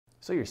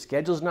So your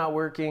schedule's not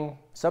working,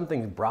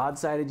 something's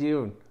broadsided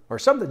you, or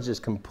something's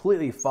just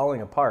completely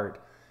falling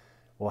apart.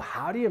 Well,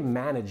 how do you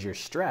manage your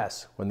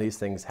stress when these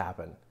things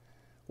happen?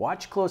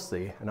 Watch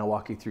closely, and I'll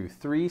walk you through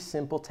 3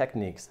 simple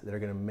techniques that are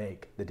going to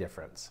make the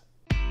difference.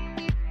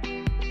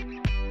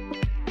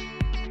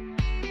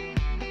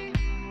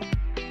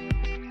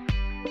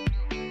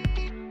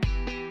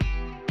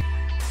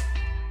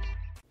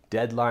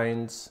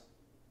 Deadlines,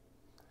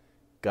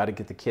 got to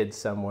get the kids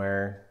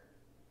somewhere,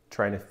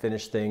 trying to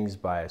finish things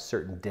by a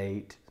certain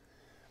date,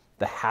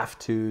 the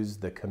have-tos,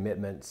 the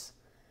commitments.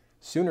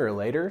 Sooner or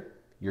later,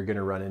 you're going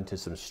to run into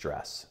some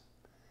stress.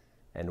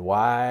 And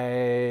why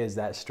is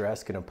that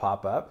stress going to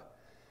pop up?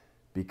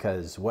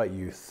 Because what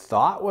you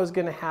thought was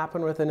going to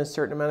happen within a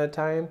certain amount of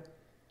time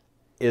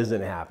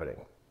isn't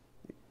happening.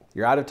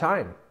 You're out of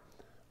time.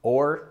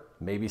 Or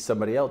maybe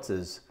somebody else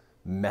is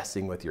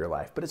messing with your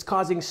life, but it's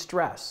causing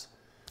stress.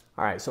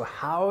 All right, so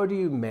how do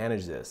you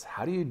manage this?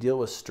 How do you deal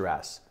with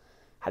stress?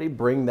 How do you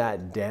bring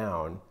that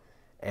down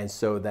and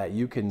so that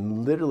you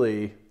can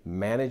literally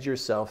manage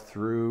yourself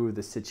through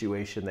the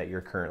situation that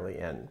you're currently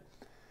in?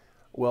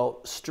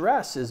 Well,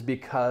 stress is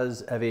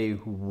because of a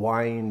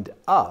wind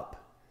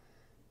up,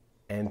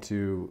 and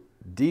to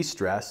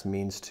de-stress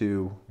means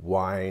to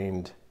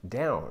wind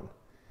down.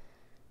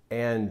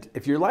 And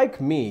if you're like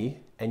me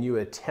and you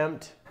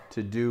attempt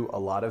to do a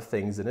lot of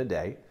things in a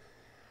day,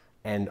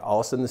 and all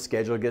of a sudden the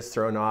schedule gets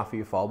thrown off,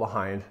 you fall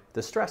behind,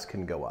 the stress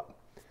can go up.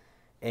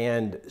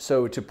 And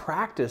so to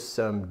practice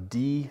some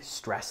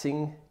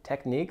de-stressing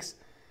techniques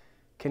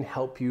can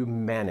help you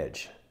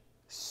manage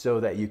so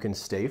that you can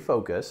stay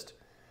focused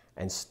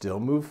and still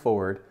move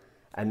forward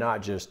and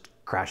not just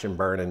crash and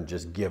burn and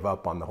just give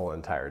up on the whole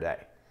entire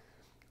day.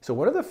 So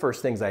one of the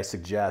first things I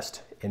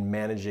suggest in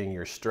managing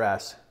your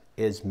stress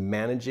is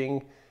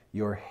managing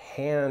your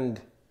hand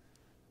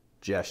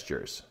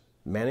gestures,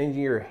 managing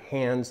your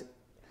hands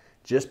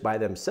just by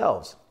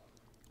themselves.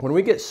 When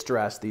we get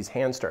stressed, these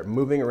hands start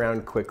moving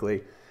around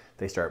quickly.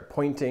 They start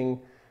pointing.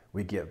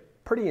 We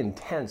get pretty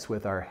intense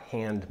with our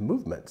hand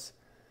movements.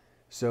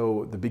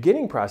 So the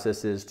beginning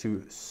process is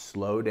to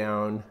slow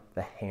down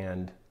the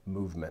hand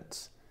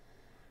movements.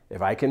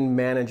 If I can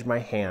manage my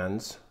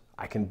hands,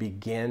 I can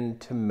begin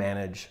to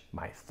manage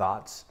my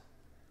thoughts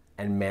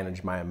and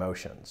manage my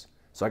emotions.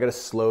 So I got to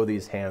slow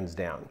these hands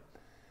down.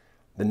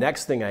 The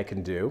next thing I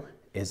can do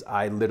is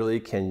I literally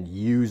can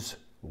use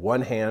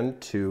one hand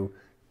to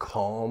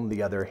calm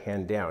the other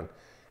hand down.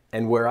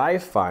 And where I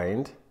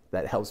find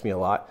that helps me a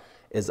lot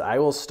is I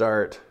will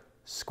start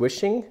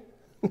squishing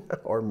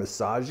or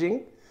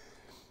massaging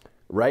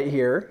right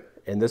here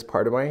in this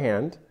part of my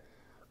hand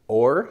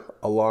or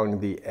along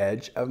the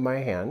edge of my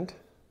hand.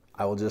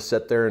 I will just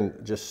sit there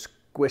and just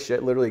squish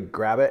it, literally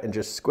grab it and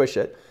just squish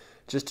it,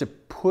 just to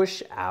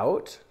push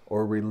out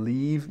or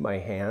relieve my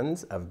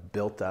hands of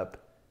built up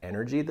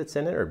energy that's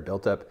in it or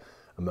built up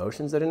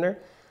emotions that are in there.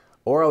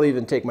 Or I'll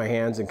even take my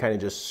hands and kind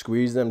of just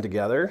squeeze them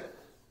together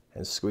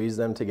and squeeze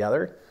them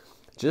together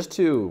just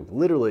to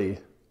literally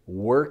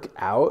work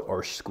out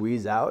or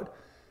squeeze out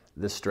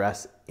the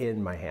stress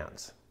in my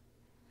hands.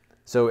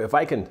 So if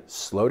I can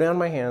slow down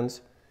my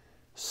hands,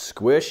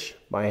 squish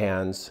my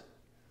hands,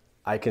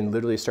 I can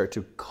literally start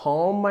to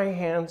calm my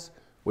hands,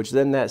 which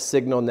then that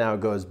signal now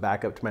goes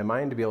back up to my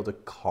mind to be able to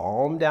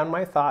calm down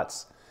my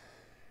thoughts.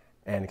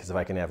 And because if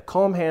I can have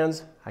calm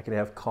hands, I can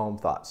have calm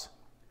thoughts.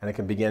 And I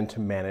can begin to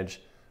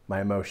manage my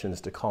emotions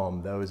to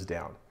calm those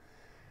down.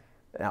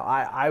 Now,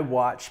 I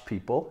watch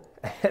people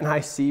and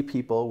I see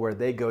people where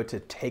they go to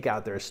take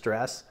out their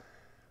stress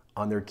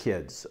on their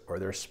kids or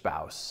their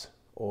spouse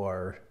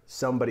or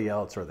somebody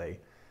else, or they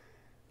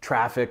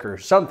traffic or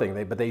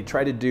something, but they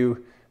try to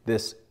do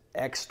this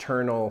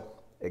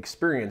external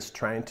experience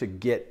trying to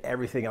get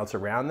everything else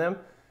around them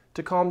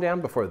to calm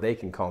down before they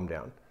can calm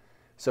down.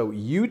 So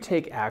you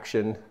take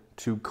action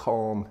to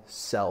calm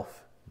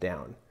self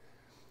down.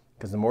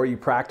 Because the more you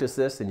practice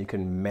this and you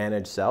can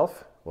manage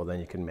self, well, then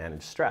you can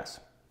manage stress.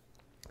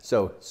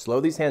 So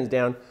slow these hands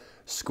down,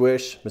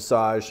 squish,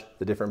 massage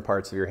the different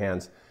parts of your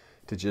hands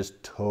to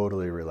just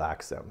totally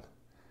relax them.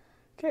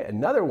 Okay,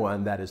 another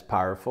one that is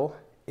powerful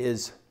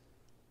is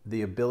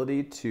the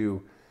ability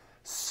to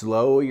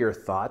slow your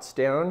thoughts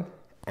down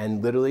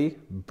and literally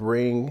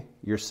bring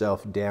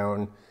yourself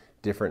down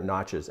different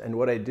notches. And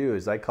what I do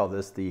is I call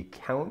this the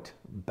count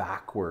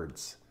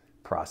backwards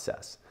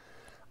process.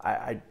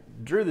 I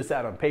drew this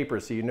out on paper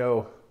so you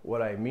know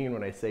what I mean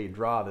when I say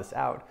draw this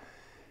out,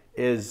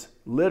 is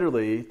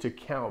literally to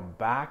count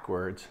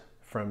backwards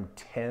from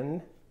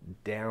 10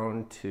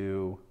 down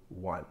to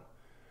 1.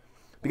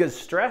 Because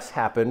stress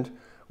happened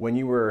when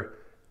you were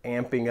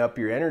amping up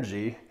your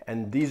energy,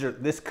 and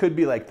this could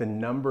be like the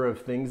number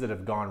of things that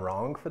have gone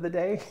wrong for the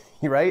day,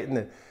 right? And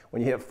then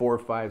when you hit 4,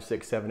 5,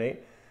 6, 7, 8,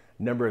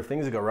 number of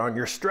things that go wrong,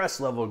 your stress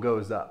level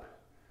goes up.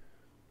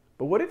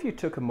 But what if you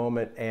took a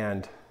moment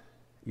and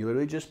you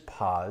literally just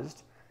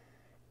paused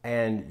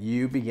and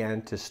you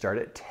began to start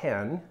at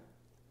 10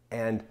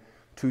 and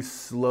to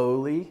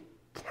slowly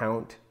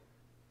count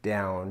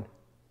down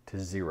to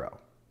 0.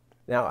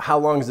 Now, how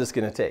long is this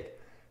going to take?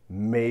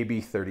 maybe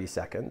 30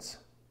 seconds,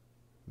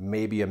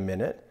 maybe a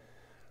minute.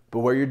 But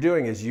what you're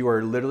doing is you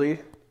are literally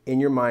in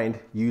your mind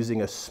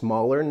using a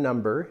smaller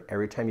number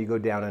every time you go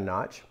down a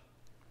notch,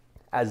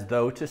 as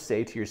though to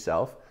say to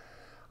yourself,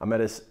 I'm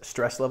at a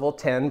stress level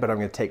 10, but I'm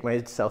going to take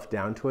myself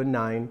down to a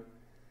 9.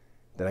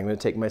 Then I'm going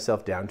to take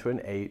myself down to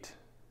an 8.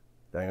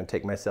 Then I'm going to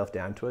take myself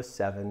down to a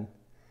 7.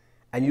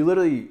 And you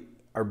literally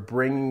are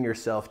bringing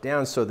yourself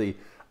down, so the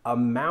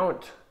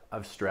amount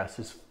of stress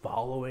is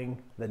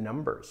following the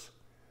numbers.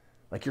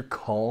 Like you're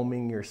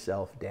calming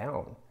yourself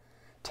down,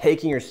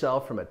 taking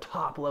yourself from a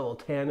top level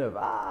 10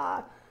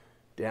 of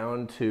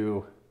down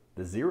to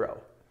the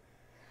 0.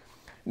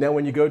 Now,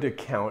 when you go to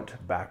count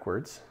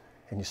backwards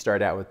and you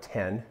start out with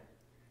 10,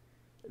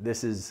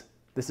 this is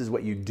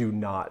what you do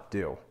not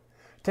do.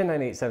 10,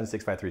 9, 8, 7,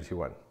 6, 5, 3, 2,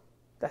 1.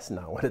 That's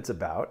not what it's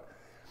about.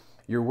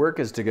 Your work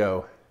is to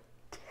go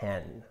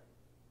 10,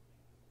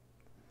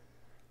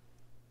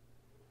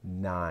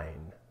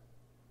 9,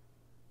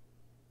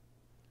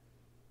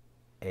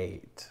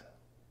 8,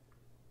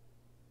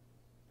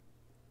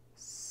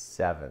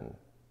 7.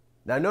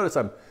 Now notice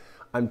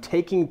I'm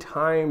taking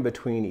time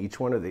between each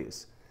one of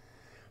these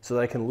so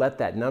that I can let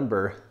that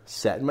number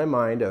set in my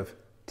mind of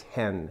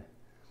 10.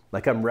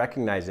 Like I'm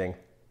recognizing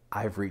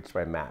I've reached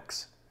my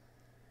max.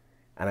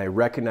 And I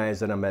recognize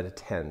that I'm at a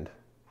 10.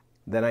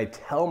 Then I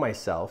tell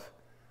myself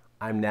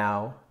I'm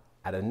now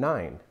at a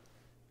 9.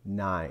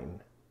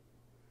 9.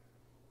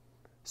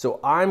 So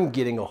I'm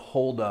getting a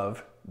hold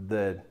of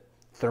the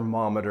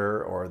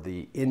thermometer or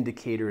the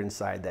indicator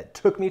inside that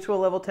took me to a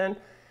level 10.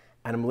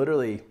 And I'm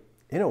literally,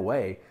 in a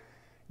way,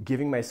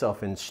 giving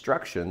myself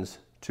instructions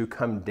to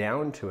come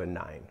down to a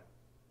 9.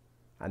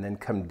 And then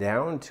come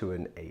down to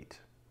an 8.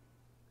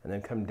 And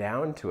then come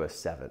down to a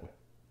 7.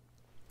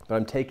 But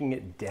I'm taking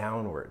it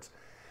downwards.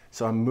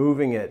 So I'm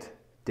moving it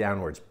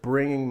downwards,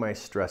 bringing my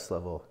stress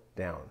level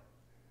down.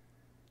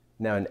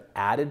 Now, an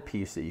added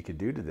piece that you could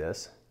do to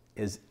this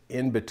is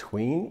in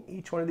between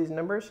each one of these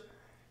numbers,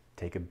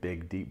 take a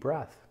big deep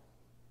breath.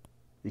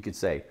 You could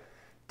say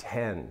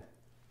 10,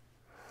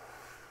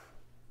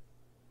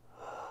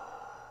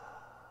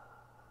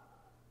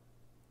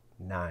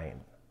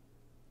 9,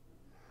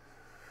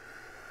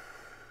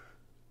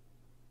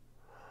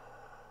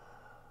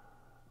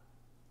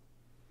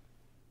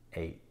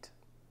 8.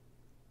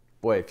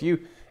 Boy,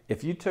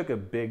 if you took a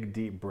big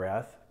deep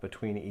breath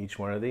between each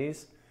one of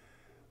these,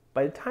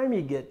 by the time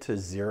you get to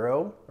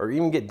 0 or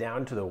even get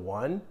down to the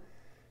 1,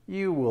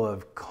 you will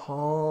have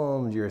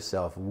calmed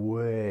yourself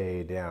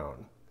way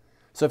down.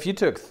 So if you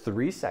took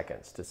 3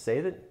 seconds to say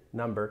the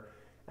number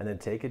and then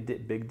take a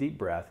big deep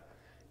breath,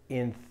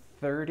 in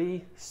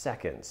 30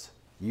 seconds,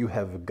 you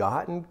have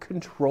gotten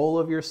control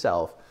of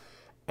yourself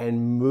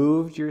and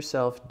moved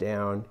yourself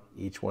down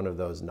each one of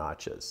those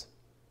notches.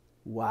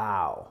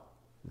 Wow,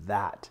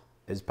 that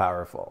is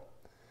powerful.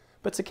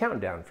 But it's a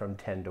countdown from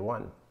 10 to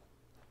 1.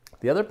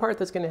 The other part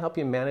that's going to help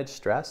you manage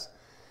stress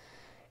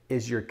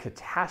is your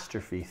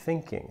catastrophe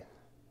thinking.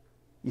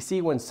 You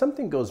see, when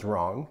something goes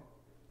wrong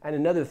and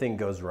another thing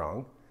goes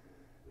wrong,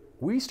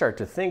 we start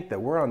to think that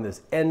we're on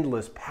this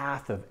endless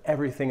path of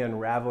everything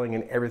unraveling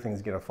and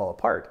everything's going to fall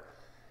apart.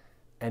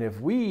 And if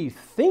we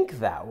think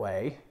that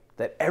way,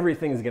 that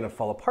everything's going to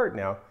fall apart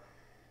now,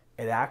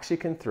 it actually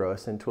can throw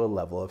us into a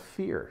level of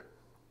fear.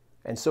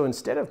 And so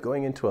instead of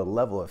going into a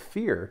level of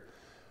fear,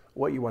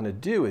 what you want to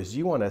do is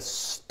you want to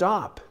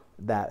stop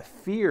that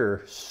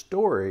fear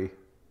story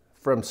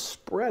from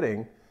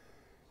spreading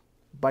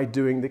by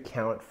doing the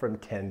count from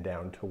 10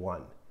 down to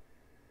 1.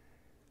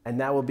 And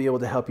that will be able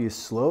to help you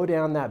slow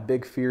down that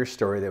big fear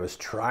story that was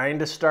trying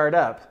to start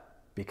up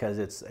because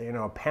it's,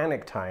 a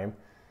panic time.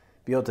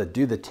 Be able to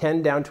do the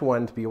 10 down to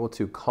 1 to be able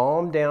to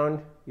calm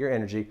down your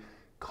energy,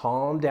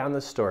 calm down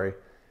the story,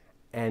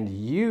 and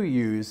you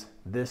use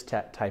this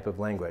type of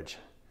language.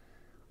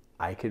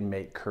 I can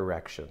make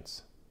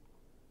corrections.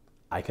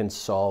 I can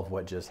solve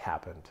what just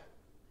happened.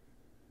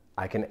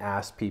 I can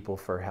ask people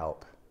for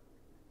help.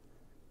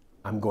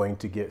 I'm going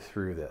to get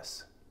through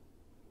this.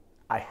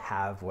 I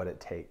have what it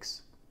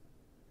takes.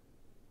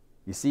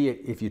 You see,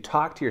 if you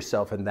talk to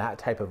yourself in that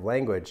type of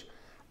language,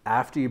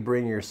 after you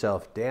bring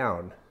yourself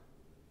down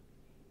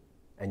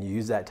and you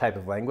use that type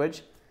of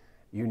language,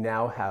 you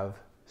now have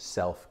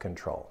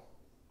self-control.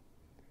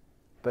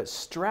 But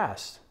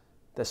stress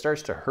that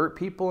starts to hurt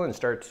people and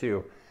start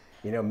to,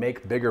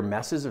 make bigger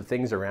messes of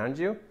things around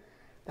you,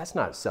 that's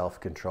not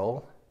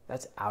self-control,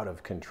 that's out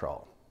of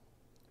control.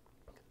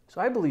 So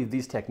I believe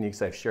these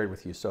techniques I've shared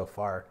with you so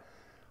far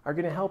are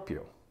going to help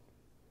you.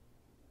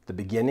 The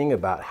beginning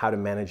about how to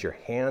manage your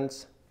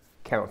hands,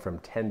 count from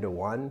 10 to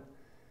 1,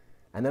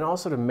 and then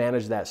also to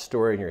manage that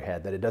story in your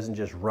head, that it doesn't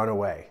just run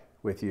away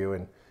with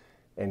you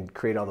and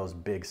create all those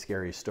big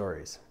scary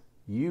stories.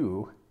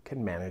 You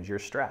can manage your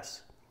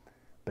stress,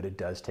 but it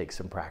does take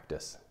some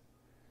practice.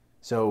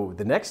 So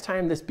the next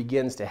time this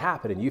begins to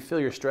happen and you feel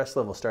your stress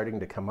level starting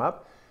to come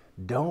up,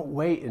 don't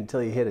wait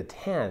until you hit a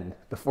 10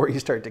 before you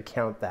start to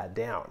count that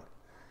down.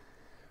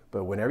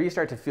 But whenever you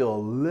start to feel a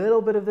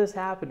little bit of this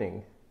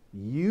happening,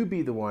 you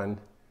be the one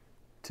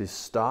to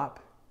stop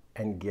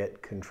and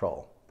get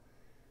control.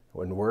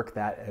 And work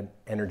that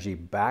energy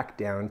back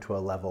down to a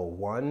level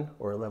 1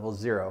 or a level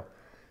 0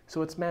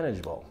 so it's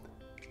manageable.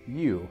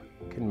 You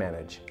can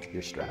manage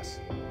your stress.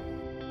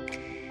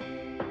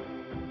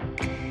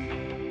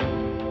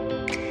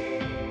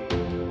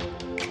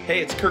 Hey,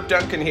 it's Kirk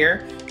Duncan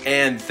here,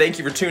 and thank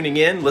you for tuning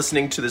in,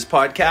 listening to this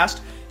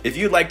podcast. If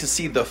you'd like to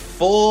see the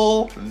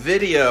full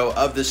video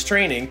of this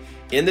training,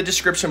 in the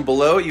description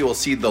below, you will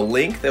see the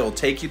link that will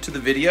take you to the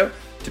video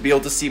to be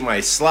able to see my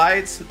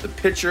slides, the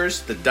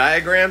pictures, the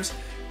diagrams,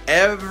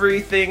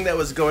 everything that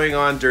was going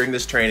on during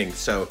this training.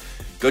 So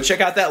go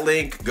check out that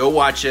link, go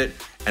watch it,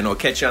 and I'll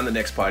catch you on the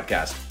next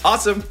podcast.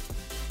 Awesome.